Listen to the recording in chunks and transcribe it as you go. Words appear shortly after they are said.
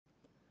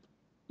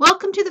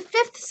Welcome to the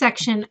fifth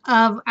section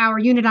of our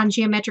unit on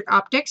geometric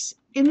optics.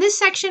 In this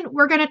section,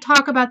 we're going to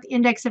talk about the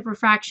index of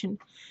refraction.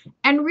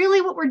 And really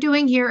what we're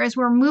doing here is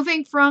we're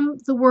moving from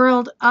the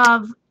world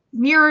of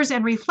mirrors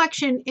and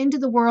reflection into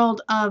the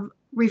world of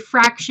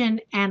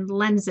refraction and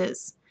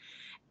lenses.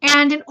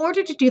 And in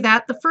order to do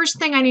that, the first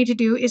thing I need to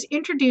do is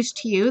introduce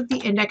to you the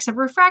index of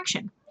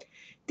refraction.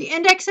 The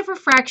index of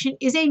refraction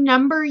is a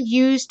number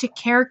used to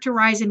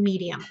characterize a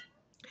medium.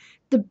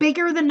 The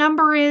bigger the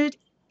number is,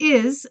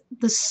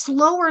 the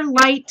slower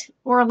light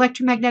or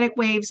electromagnetic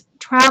waves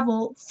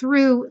travel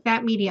through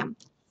that medium.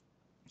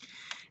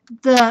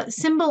 The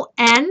symbol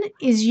N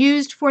is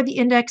used for the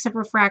index of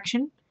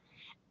refraction,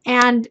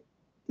 and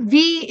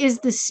V is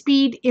the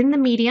speed in the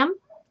medium.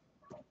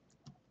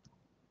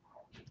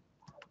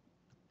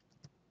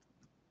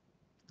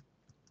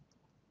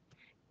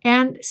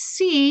 And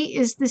C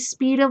is the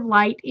speed of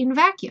light in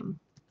vacuum,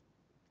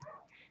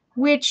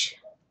 which,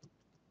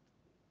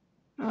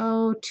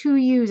 two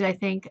U's, I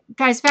think.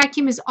 Guys,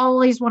 vacuum is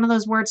always one of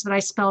those words that I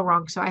spell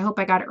wrong, so I hope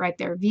I got it right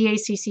there.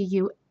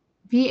 V-A-C-C-U-M.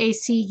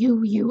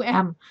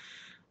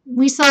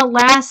 We saw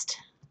last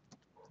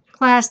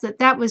class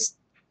that was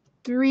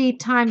 3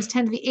 times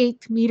 10 to the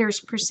 8th meters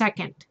per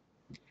second.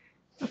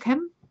 Okay?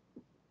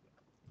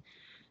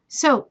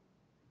 So,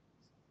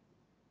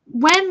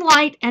 when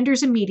light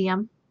enters a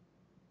medium,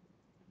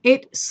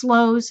 it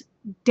slows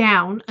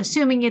down,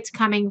 assuming it's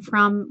coming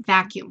from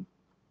vacuum.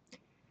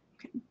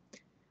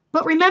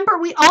 But remember,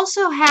 we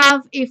also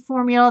have a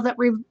formula that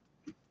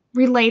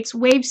relates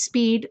wave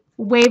speed,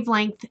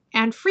 wavelength,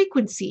 and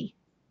frequency.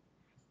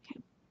 Okay.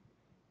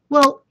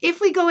 Well,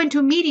 if we go into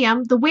a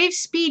medium, the wave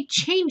speed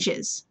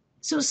changes.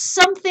 So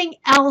something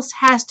else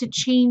has to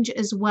change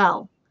as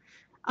well.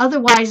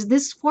 Otherwise,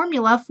 this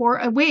formula for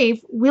a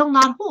wave will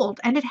not hold,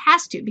 and it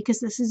has to because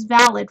this is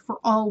valid for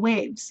all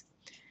waves.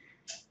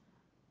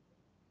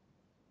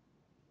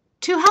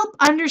 To help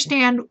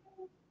understand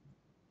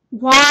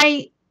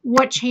why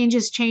what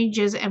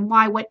changes and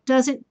why what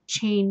doesn't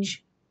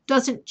change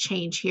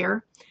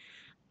here,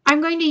 I'm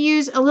going to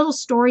use a little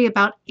story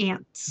about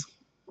ants.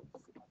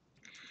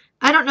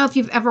 I don't know if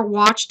you've ever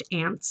watched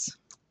ants,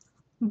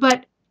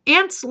 but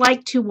ants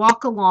like to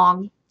walk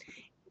along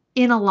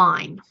in a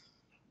line.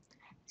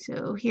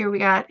 So here we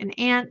got an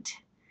ant,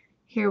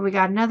 here we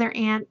got another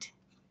ant,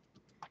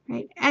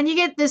 right? And you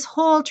get this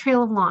whole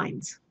trail of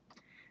lines.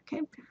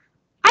 Okay,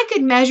 I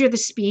could measure the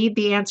speed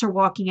the ants are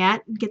walking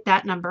at and get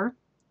that number.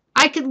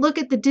 I could look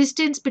at the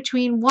distance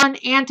between one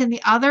ant and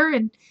the other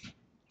and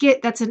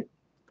get, that's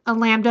a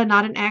lambda,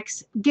 not an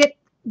x, get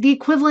the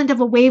equivalent of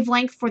a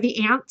wavelength for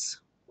the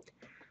ants.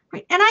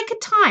 Right? And I could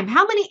time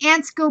how many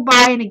ants go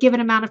by in a given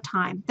amount of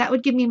time. That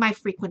would give me my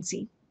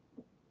frequency.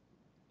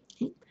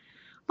 Okay.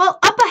 Well,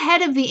 up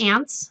ahead of the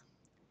ants,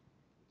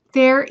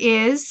 there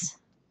is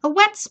a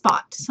wet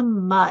spot,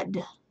 some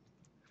mud.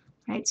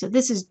 Right? So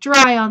this is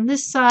dry on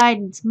this side,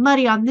 and it's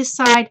muddy on this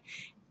side,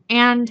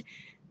 and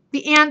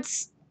the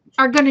ants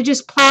are going to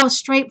just plow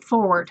straight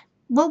forward.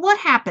 Well, what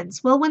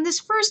happens? Well, when this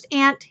first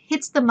ant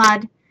hits the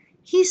mud,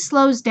 he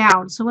slows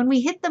down. So when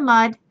we hit the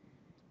mud,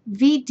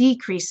 V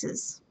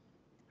decreases,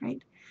 right?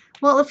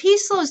 Well, if he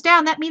slows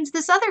down, that means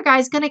this other guy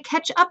is going to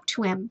catch up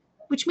to him,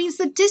 which means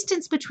the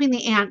distance between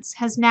the ants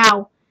has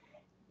now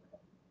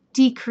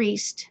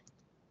decreased.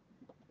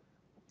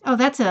 Oh,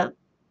 that's a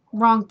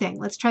wrong thing.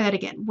 Let's try that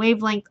again.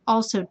 Wavelength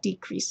also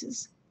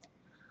decreases.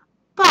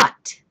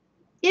 But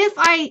if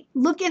I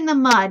look in the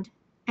mud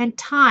and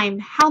time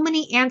how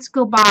many ants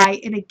go by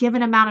in a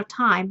given amount of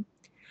time,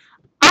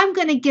 I'm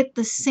going to get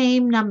the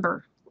same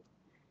number.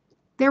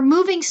 They're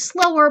moving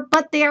slower,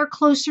 but they are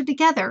closer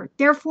together.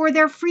 Therefore,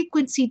 their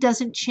frequency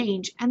doesn't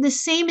change. And the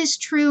same is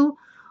true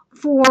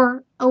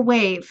for a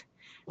wave.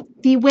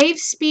 The wave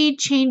speed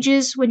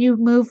changes when you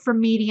move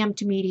from medium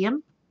to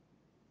medium.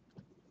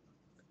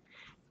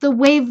 The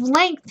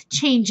wavelength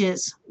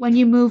changes when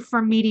you move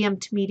from medium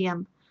to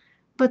medium,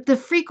 but the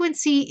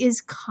frequency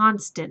is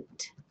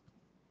constant.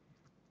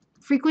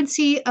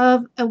 Frequency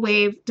of a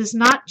wave does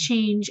not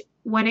change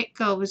when it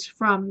goes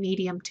from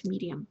medium to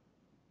medium.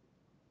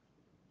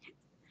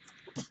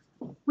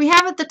 We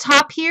have at the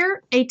top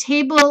here a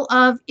table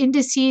of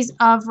indices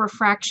of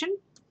refraction.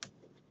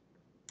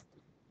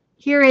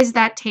 Here is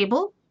that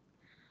table.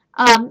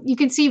 You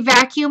can see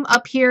vacuum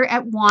up here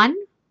at 1.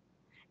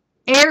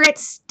 Air at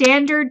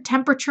standard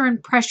temperature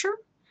and pressure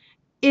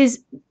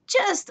is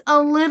just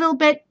a little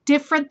bit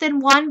different than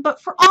 1,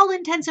 but for all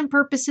intents and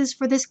purposes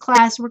for this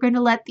class, we're going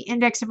to let the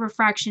index of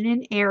refraction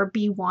in air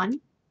be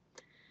 1.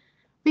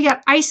 We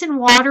got ice and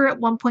water at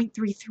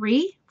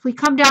 1.33. If we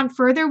come down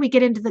further, we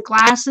get into the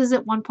glasses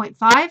at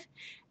 1.5.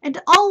 And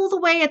all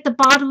the way at the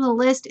bottom of the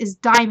list is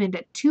diamond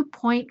at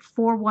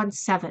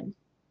 2.417.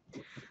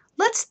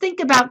 Let's think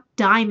about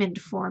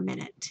diamond for a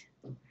minute.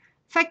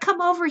 If I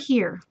come over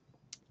here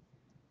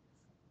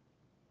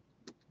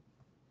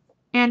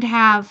and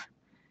have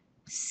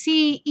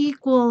C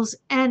equals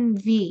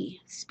NV.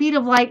 Speed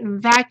of light in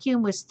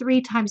vacuum was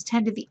 3 times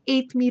 10 to the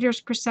 8th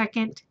meters per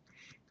second.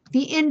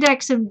 The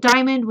index of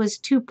diamond was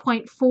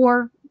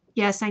 2.4.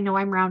 Yes, I know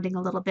I'm rounding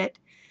a little bit.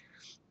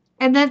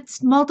 and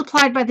that's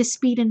multiplied by the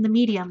speed in the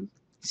medium.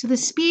 So the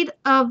speed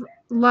of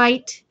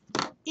light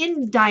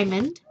in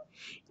diamond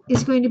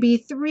is going to be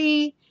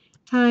 3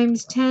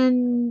 times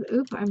 10,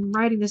 I'm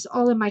writing this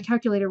all in my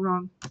calculator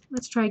wrong.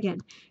 Let's try again.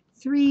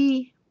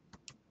 3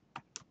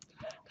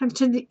 times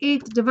 10 to the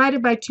 8th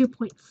divided by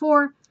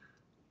 2.4.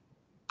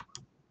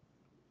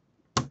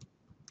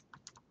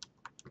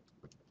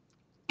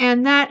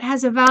 And that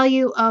has a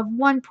value of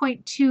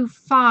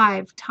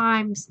 1.25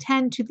 times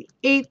 10 to the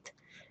 8th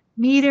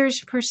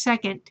meters per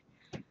second.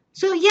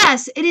 So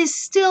yes, it is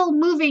still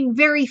moving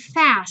very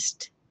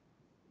fast,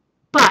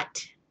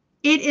 but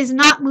it is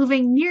not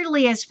moving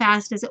nearly as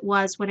fast as it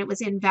was when it was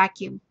in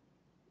vacuum.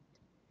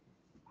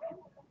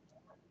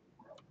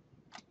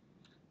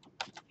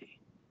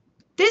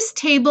 This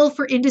table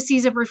for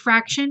indices of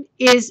refraction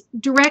is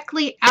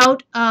directly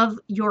out of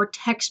your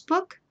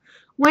textbook.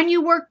 When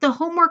you work the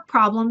homework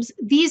problems,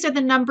 these are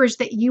the numbers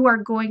that you are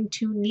going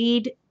to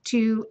need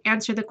to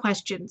answer the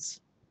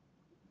questions.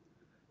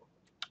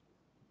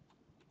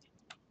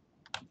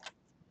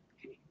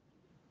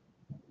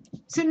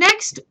 So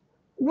next,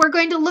 we're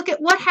going to look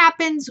at what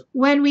happens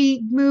when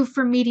we move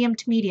from medium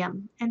to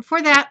medium. And for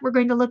that, we're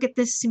going to look at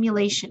this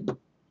simulation.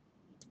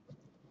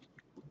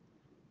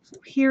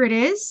 So here it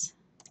is.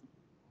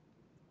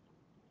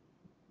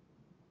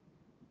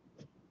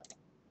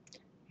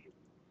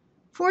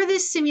 For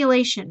this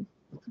simulation,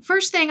 the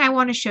first thing I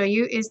want to show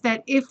you is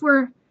that if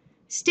we're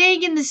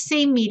staying in the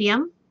same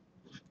medium,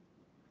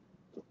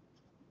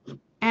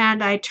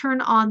 and I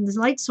turn on the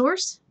light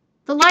source,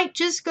 the light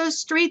just goes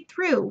straight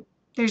through.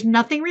 There's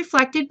nothing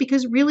reflected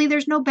because really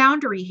there's no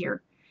boundary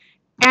here.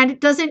 And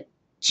it doesn't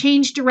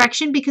change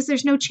direction because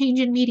there's no change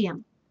in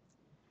medium.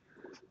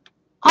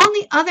 On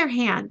the other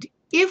hand,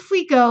 if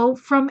we go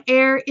from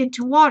air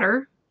into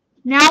water,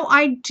 now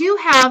I do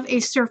have a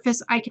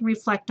surface I can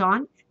reflect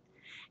on.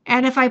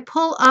 And if I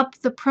pull up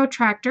the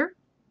protractor,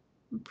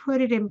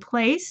 put it in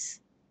place,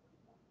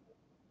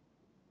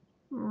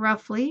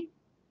 roughly,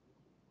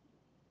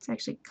 it's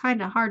actually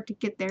kind of hard to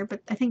get there, but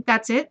I think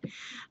that's it.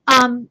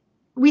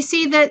 We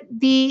see that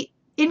the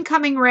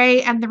incoming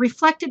ray and the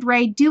reflected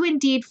ray do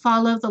indeed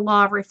follow the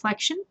law of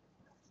reflection.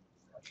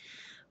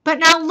 But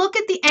now look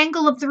at the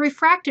angle of the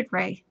refracted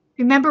ray.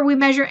 Remember, we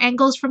measure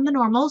angles from the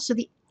normal, so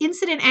the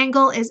incident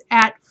angle is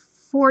at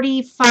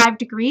 45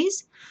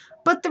 degrees,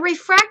 but the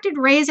refracted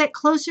ray is at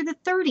closer to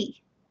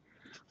 30.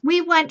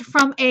 We went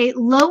from a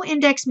low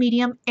index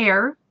medium,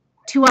 air,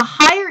 to a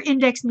higher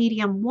index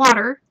medium,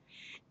 water,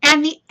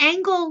 and the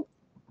angle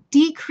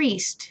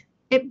decreased.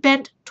 It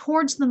bent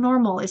towards the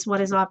normal, is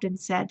what is often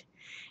said.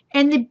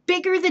 And the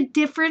bigger the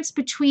difference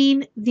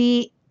between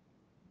the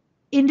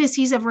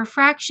indices of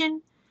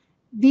refraction,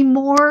 the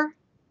more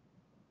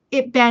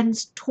it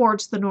bends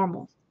towards the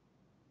normal.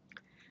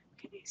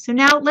 Okay, so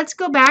now let's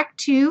go back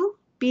to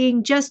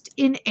being just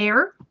in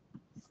air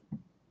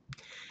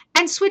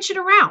and switch it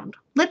around.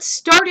 Let's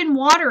start in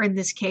water in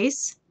this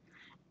case,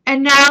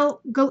 and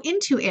now go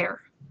into air.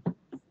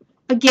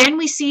 Again,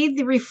 we see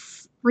the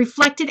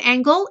reflected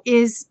angle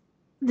is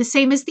the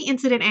same as the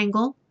incident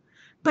angle,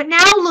 but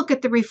now look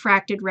at the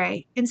refracted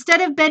ray.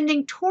 Instead of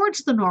bending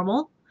towards the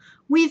normal,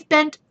 we've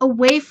bent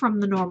away from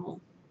the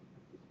normal.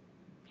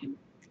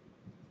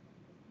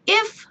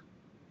 If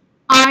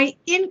I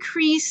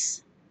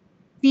increase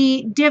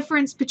the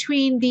difference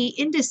between the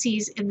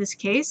indices in this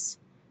case,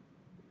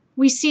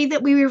 we see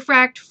that we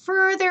refract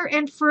further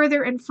and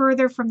further and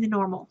further from the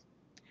normal.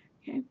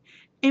 Okay.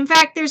 In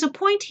fact, there's a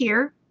point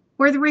here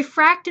where the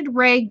refracted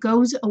ray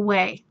goes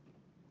away.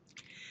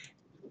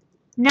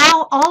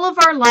 Now all of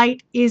our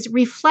light is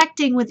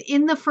reflecting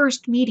within the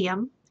first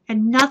medium,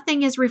 and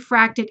nothing is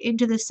refracted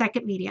into the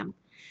second medium.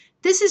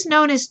 This is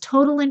known as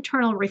total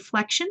internal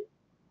reflection.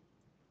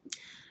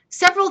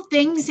 Several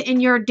things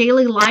in your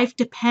daily life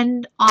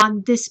depend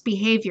on this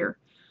behavior.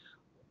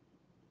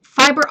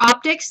 Fiber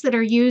optics that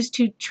are used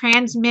to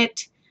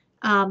transmit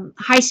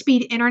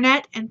high-speed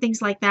internet and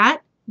things like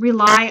that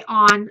rely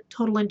on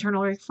total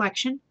internal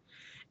reflection.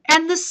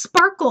 And the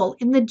sparkle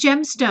in the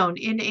gemstone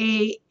in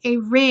a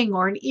ring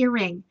or an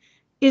earring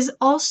is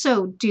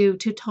also due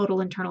to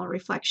total internal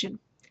reflection.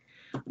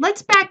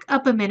 Let's back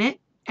up a minute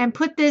and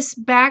put this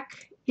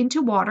back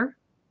into water.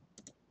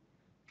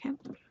 Okay.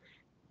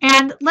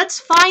 And let's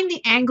find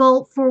the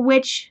angle for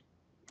which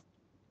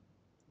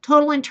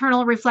total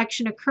internal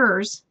reflection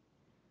occurs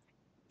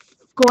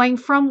going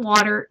from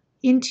water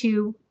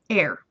into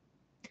air.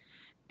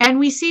 And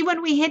we see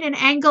when we hit an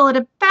angle at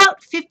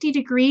about 50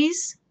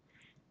 degrees,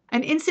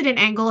 an incident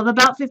angle of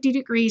about 50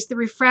 degrees, the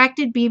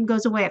refracted beam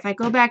goes away. If I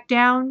go back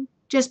down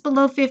just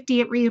below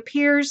 50, it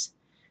reappears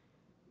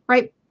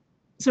right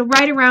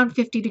around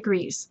 50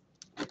 degrees.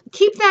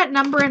 Keep that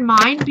number in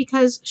mind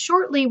because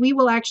shortly we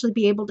will actually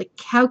be able to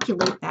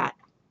calculate that.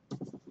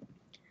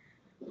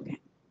 Okay.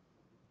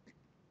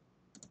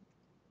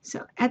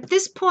 So at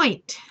this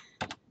point,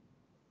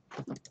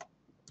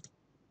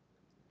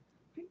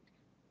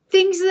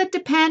 things that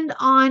depend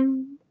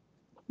on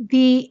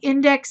the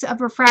index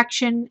of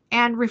refraction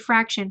and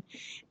refraction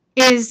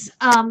is,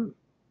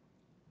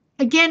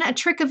 again, a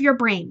trick of your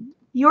brain.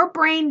 Your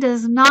brain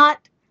does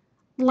not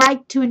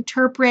like to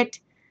interpret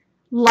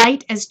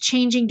light as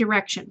changing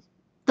direction.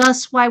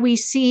 Thus why we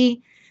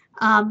see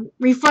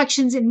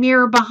reflections in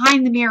mirror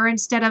behind the mirror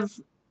instead of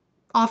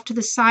off to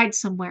the side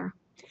somewhere.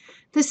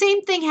 The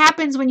same thing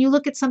happens when you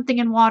look at something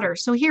in water.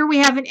 So here we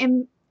have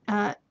an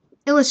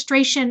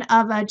illustration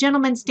of a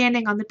gentleman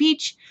standing on the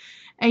beach,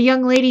 a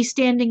young lady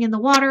standing in the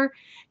water,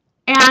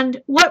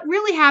 and what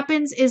really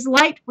happens is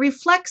light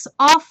reflects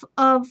off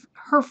of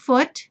her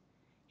foot,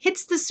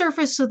 hits the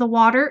surface of the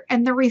water,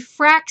 and then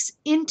refracts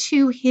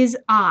into his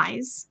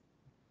eyes.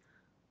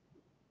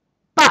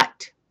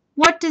 But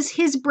what does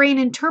his brain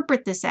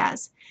interpret this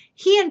as?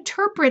 He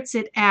interprets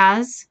it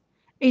as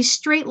a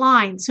straight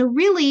line. So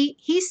really,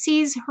 he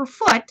sees her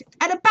foot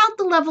at about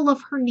the level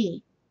of her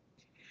knee.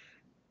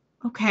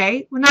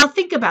 Okay, well now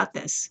think about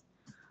this.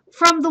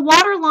 From the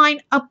water line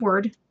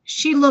upward,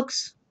 she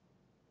looks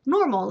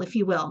normal, if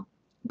you will.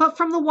 But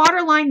from the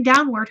water line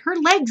downward, her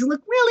legs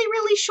look really,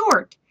 really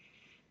short.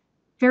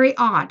 Very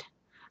odd.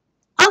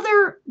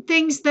 Other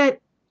things that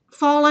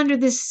fall under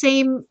this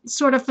same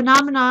sort of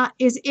phenomena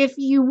is if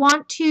you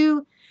want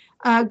to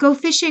go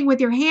fishing with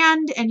your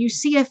hand and you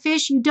see a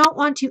fish, you don't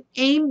want to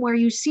aim where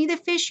you see the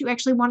fish. You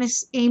actually want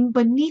to aim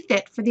beneath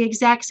it for the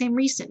exact same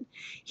reason.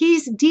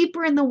 He's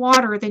deeper in the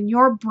water than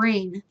your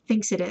brain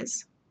thinks it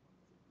is.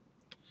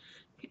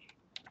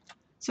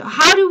 So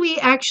how do we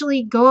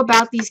actually go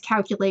about these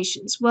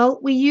calculations? Well,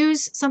 we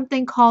use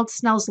something called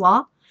Snell's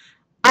law.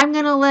 I'm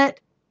going to let,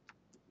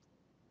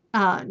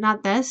 I'm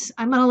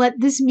going to let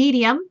this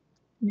medium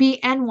be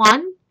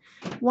N1.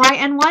 Why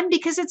N1?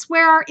 Because it's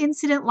where our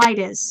incident light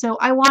is. So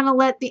I want to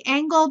let the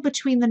angle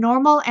between the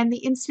normal and the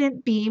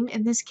incident beam,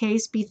 in this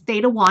case, be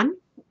theta 1.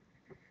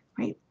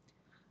 Right?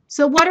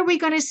 So what are we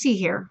going to see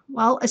here?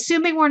 Well,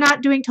 assuming we're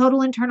not doing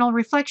total internal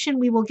reflection,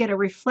 we will get a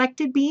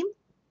reflected beam.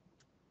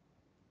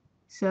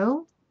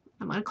 So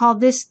I'm going to call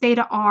this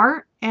theta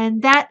R,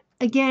 and that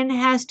again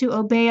has to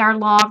obey our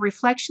law of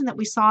reflection that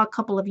we saw a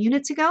couple of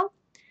units ago.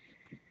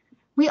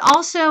 We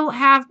also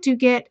have to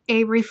get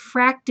a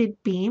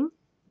refracted beam,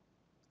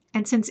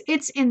 and since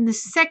it's in the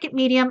second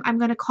medium, I'm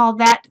going to call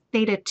that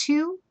theta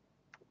 2.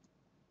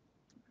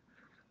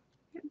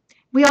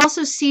 We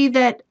also see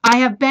that I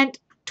have bent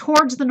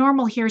towards the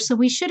normal here, so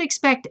we should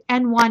expect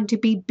N1 to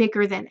be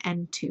bigger than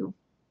N2.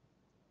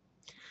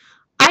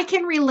 I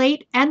can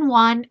relate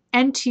N1,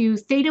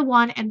 N2, theta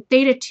 1, and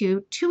theta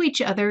 2 to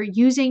each other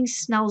using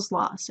Snell's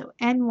law. So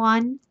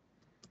N1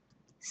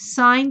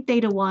 sine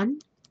theta 1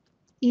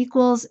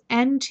 equals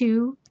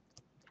N2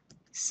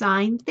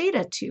 sine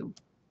theta 2.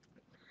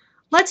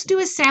 Let's do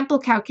a sample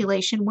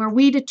calculation where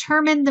we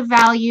determine the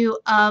value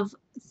of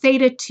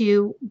theta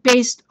 2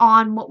 based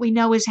on what we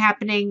know is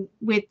happening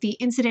with the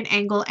incident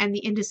angle and the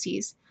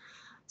indices.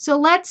 So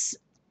let's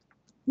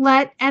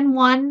let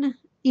N1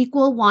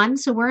 equal 1,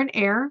 so we're in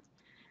air.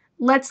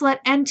 Let's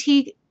let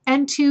N2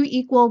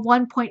 equal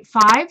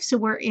 1.5, so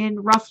we're in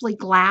roughly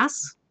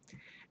glass.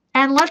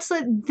 And let's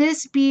let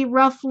this be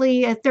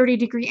roughly a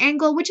 30-degree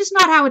angle, which is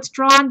not how it's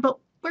drawn, but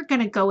we're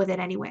going to go with it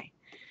anyway.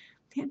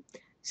 Okay.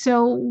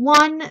 So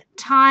 1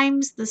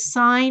 times the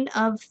sine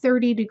of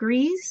 30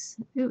 degrees,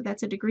 ooh,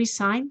 that's a degree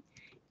sign,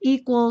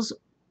 equals,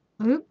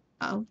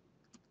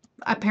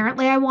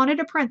 apparently I wanted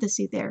a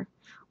parenthesis there,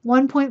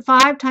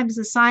 1.5 times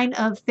the sine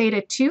of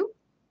theta 2.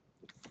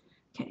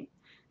 Okay,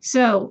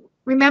 so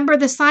remember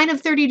the sine of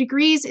 30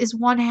 degrees is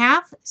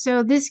 1/2,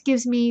 so this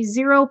gives me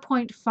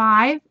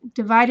 0.5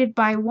 divided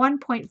by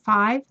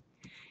 1.5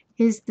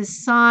 is the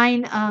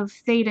sine of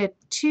theta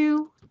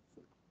 2.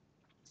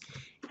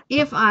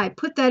 If I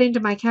put that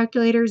into my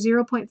calculator,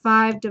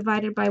 0.5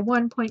 divided by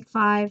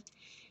 1.5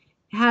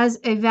 has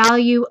a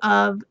value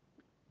of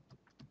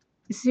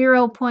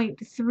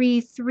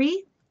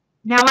 0.33.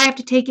 Now I have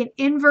to take an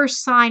inverse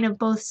sine of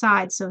both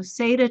sides. So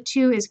theta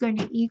 2 is going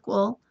to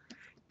equal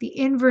the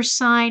inverse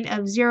sine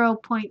of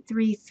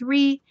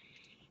 0.33,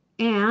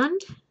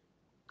 and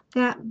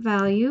that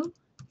value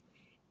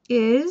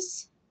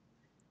is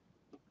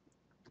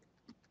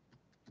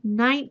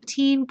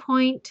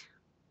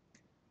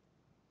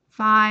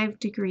 19.5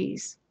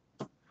 degrees.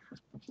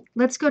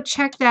 Let's go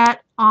check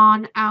that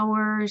on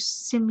our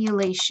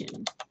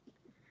simulation.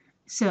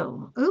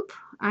 So,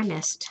 I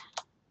missed.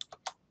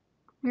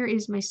 Where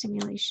is my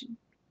simulation?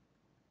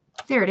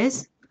 There it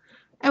is.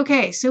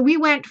 Okay, so we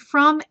went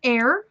from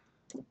air,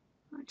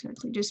 let's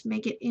actually just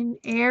make it in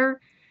air,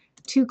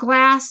 to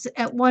glass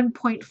at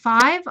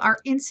 1.5. Our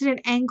incident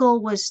angle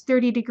was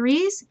 30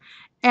 degrees,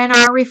 and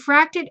our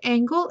refracted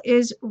angle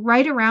is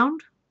right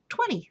around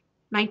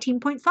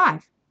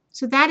 19.5.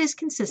 So that is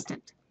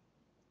consistent.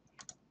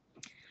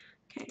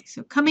 Okay,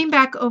 so coming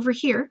back over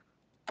here.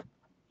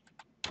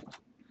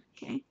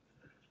 Okay,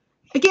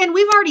 again,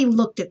 we've already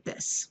looked at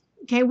this.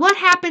 Okay, what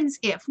happens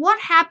if? What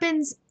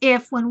happens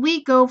if when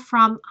we go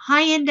from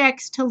high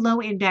index to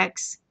low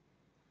index,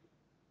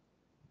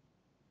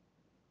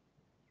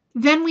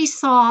 then we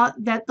saw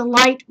that the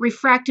light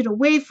refracted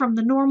away from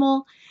the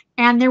normal,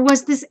 and there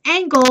was this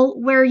angle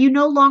where you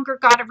no longer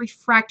got a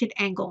refracted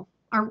angle,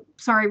 or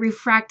sorry,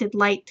 refracted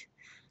light.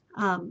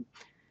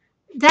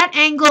 that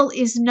angle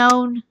is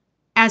known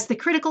as the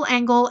critical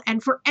angle,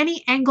 and for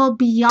any angle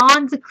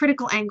beyond the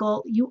critical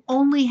angle, you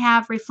only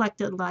have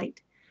reflected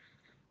light.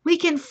 We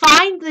can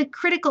find the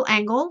critical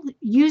angle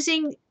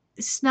using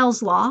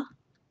Snell's law.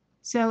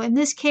 So in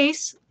this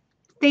case,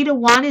 theta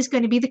 1 is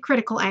going to be the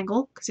critical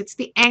angle because it's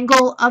the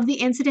angle of the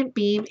incident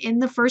beam in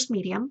the first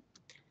medium.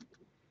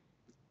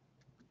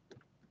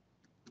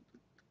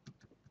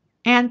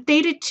 And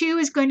theta 2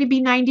 is going to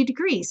be 90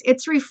 degrees.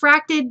 It's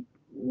refracted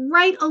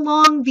right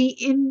along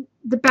the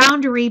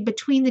boundary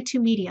between the two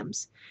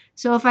mediums.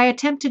 So if I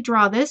attempt to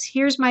draw this,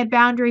 here's my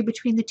boundary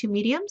between the two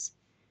mediums.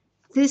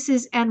 This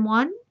is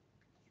N1,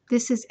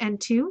 this is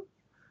N2.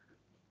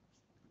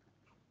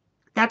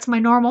 That's my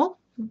normal.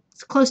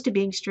 It's close to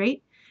being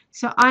straight.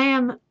 So I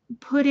am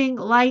putting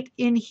light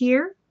in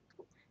here.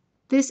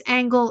 This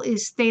angle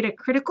is theta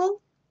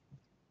critical.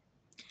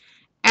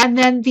 And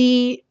then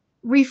the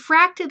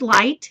refracted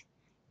light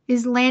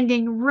is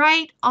landing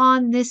right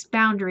on this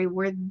boundary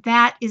where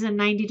that is a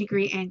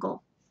 90-degree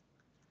angle.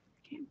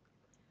 Okay.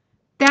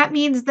 That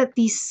means that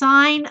the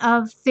sine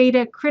of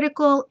theta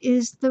critical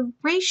is the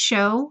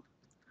ratio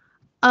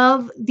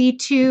of the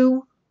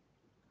two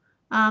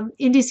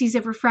indices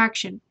of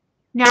refraction.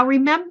 Now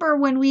remember,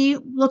 when we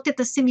looked at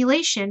the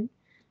simulation,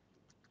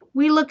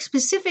 we looked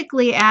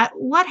specifically at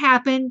what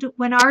happened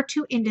when our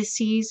two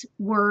indices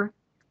were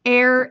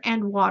air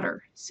and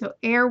water. So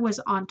air was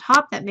on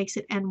top, that makes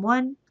it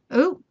N1.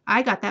 Oh,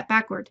 I got that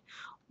backward.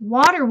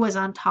 Water was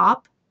on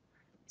top,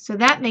 so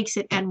that makes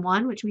it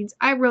N1, which means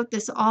I wrote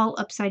this all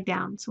upside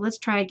down. So let's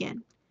try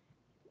again.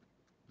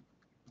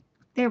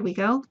 There we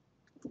go.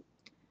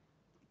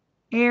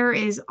 Air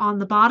is on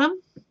the bottom.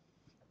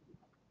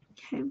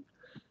 Okay.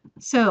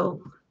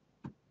 So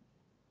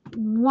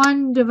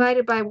 1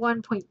 divided by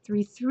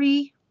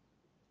 1.33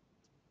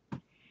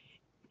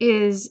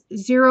 is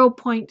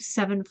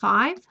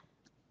 0.75.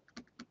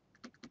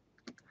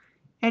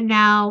 And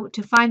now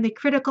to find the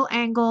critical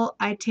angle,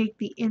 I take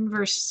the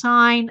inverse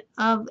sine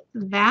of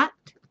that.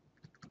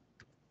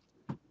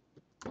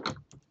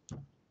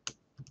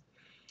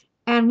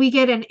 And we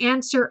get an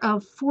answer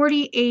of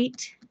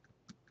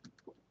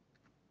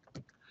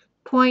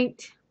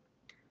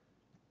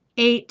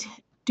 48.8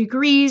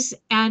 degrees.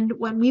 And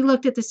when we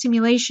looked at the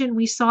simulation,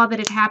 we saw that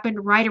it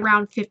happened right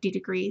around 50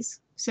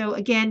 degrees. So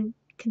again,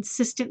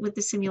 consistent with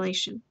the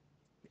simulation.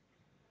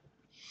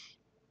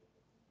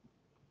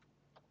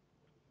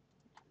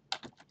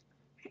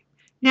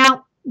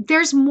 Now,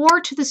 there's more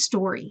to the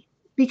story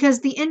because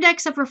the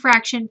index of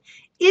refraction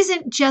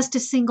isn't just a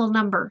single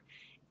number.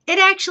 It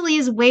actually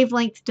is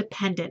wavelength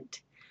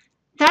dependent.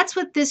 That's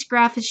what this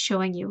graph is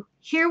showing you.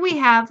 Here we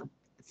have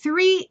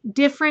 3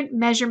 different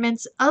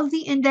measurements of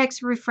the index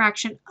of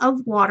refraction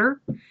of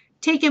water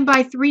taken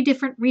by 3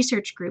 different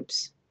research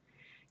groups.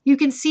 You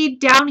can see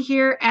down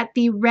here at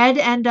the red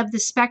end of the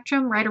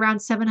spectrum, right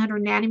around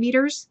 700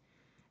 nanometers,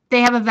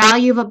 they have a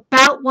value of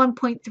about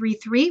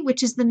 1.33,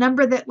 which is the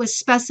number that was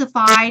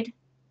specified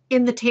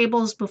in the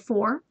tables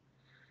before.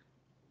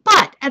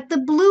 But at the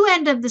blue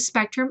end of the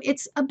spectrum,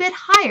 it's a bit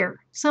higher,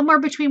 somewhere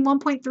between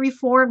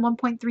 1.34 and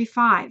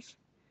 1.35.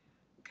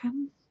 Okay.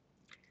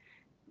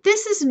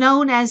 This is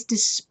known as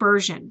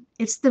dispersion.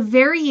 It's the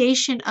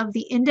variation of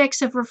the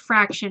index of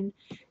refraction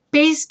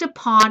based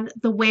upon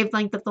the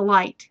wavelength of the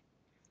light.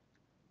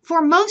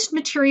 For most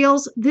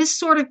materials, this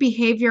sort of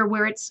behavior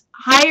where it's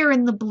higher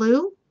in the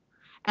blue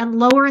and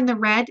lower in the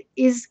red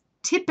is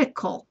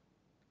typical.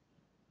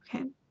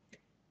 Okay.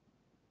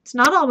 It's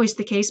not always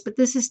the case, but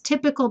this is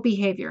typical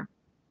behavior.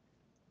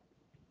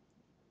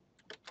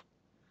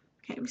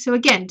 Okay. So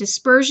again,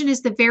 dispersion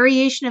is the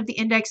variation of the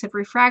index of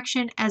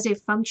refraction as a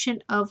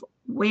function of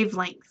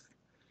wavelength.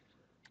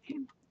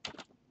 Okay.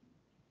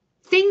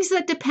 Things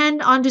that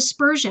depend on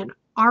dispersion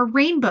are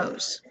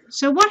rainbows.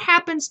 So what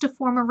happens to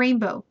form a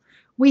rainbow?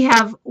 We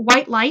have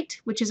white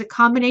light, which is a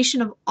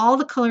combination of all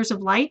the colors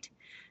of light,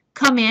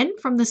 come in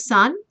from the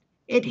sun.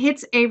 It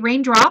hits a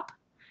raindrop.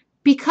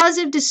 Because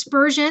of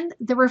dispersion,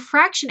 the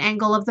refraction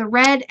angle of the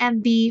red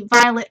and the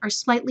violet are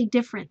slightly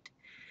different.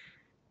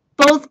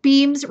 Both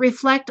beams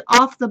reflect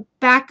off the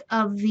back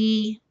of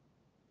the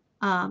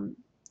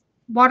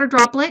water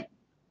droplet,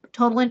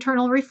 total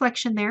internal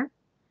reflection there.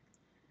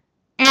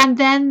 And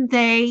then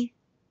they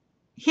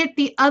hit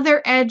the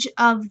other edge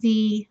of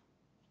the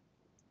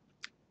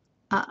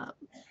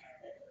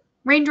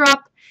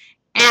raindrop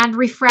and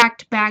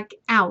refract back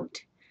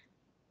out.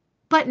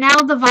 But now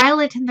the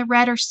violet and the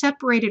red are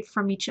separated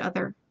from each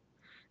other.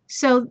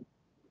 So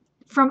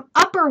from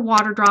upper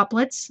water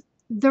droplets,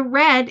 the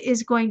red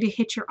is going to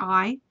hit your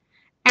eye.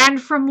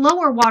 And from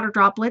lower water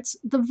droplets,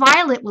 the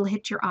violet will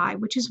hit your eye,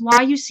 which is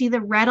why you see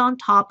the red on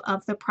top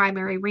of the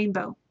primary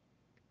rainbow.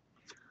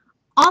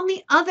 On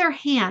the other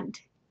hand,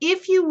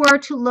 if you were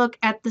to look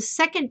at the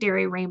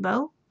secondary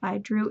rainbow, I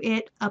drew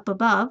it up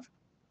above,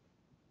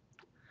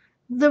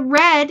 the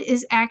red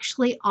is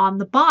actually on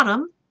the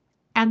bottom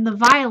and the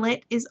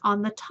violet is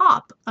on the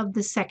top of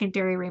the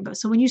secondary rainbow.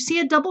 So when you see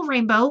a double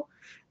rainbow,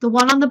 the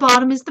one on the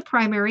bottom is the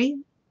primary,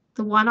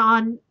 the one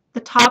on The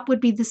top would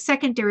be the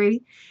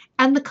secondary,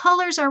 and the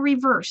colors are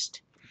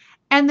reversed.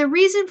 And the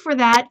reason for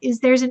that is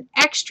there's an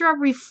extra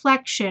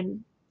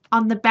reflection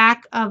on the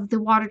back of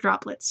the water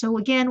droplet. So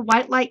again,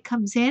 white light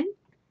comes in,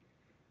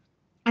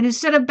 and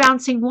instead of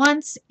bouncing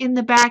once in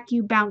the back,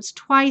 you bounce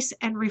twice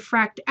and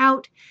refract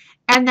out.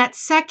 And that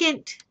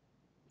second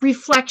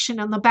reflection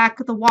on the back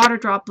of the water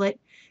droplet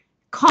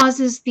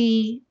causes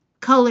the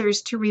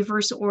colors to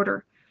reverse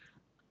order.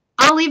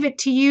 I'll leave it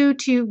to you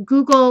to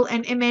Google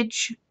an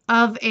image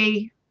of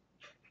a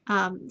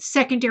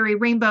secondary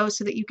rainbow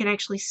so that you can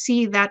actually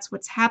see that's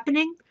what's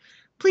happening.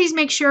 Please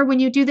make sure when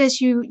you do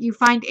this, you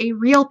find a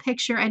real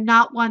picture and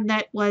not one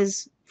that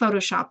was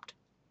photoshopped.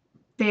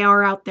 They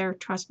are out there,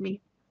 trust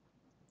me.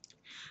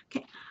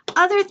 Okay,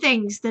 other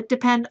things that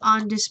depend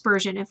on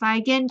dispersion. If I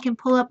again can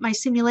pull up my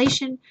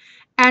simulation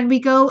and we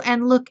go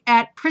and look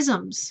at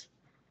prisms.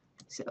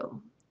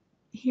 So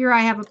here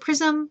I have a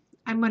prism.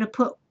 I'm going to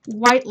put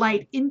white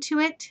light into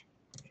it,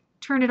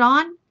 turn it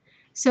on.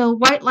 So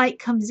white light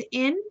comes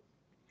in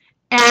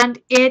and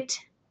it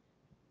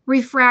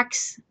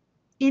refracts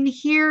in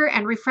here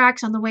and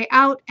refracts on the way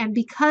out. And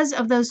because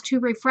of those two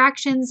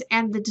refractions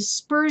and the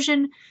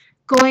dispersion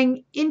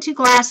going into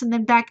glass and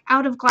then back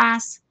out of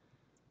glass,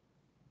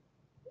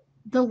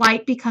 the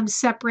light becomes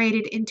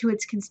separated into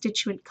its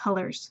constituent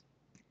colors.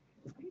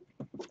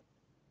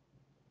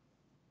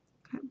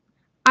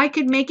 I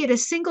could make it a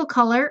single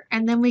color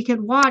and then we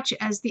could watch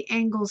as the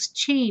angles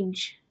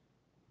change.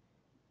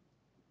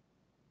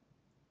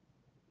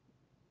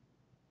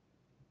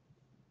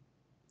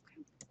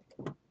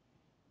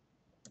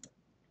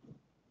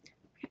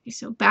 Okay,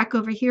 so back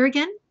over here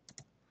again.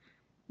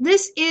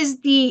 This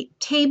is the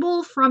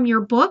table from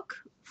your book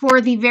for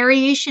the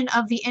variation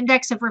of the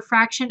index of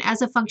refraction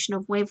as a function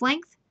of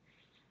wavelength.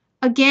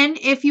 Again,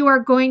 if you are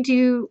going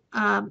to,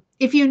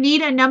 if you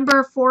need a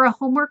number for a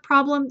homework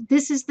problem,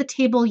 this is the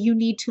table you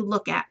need to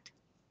look at.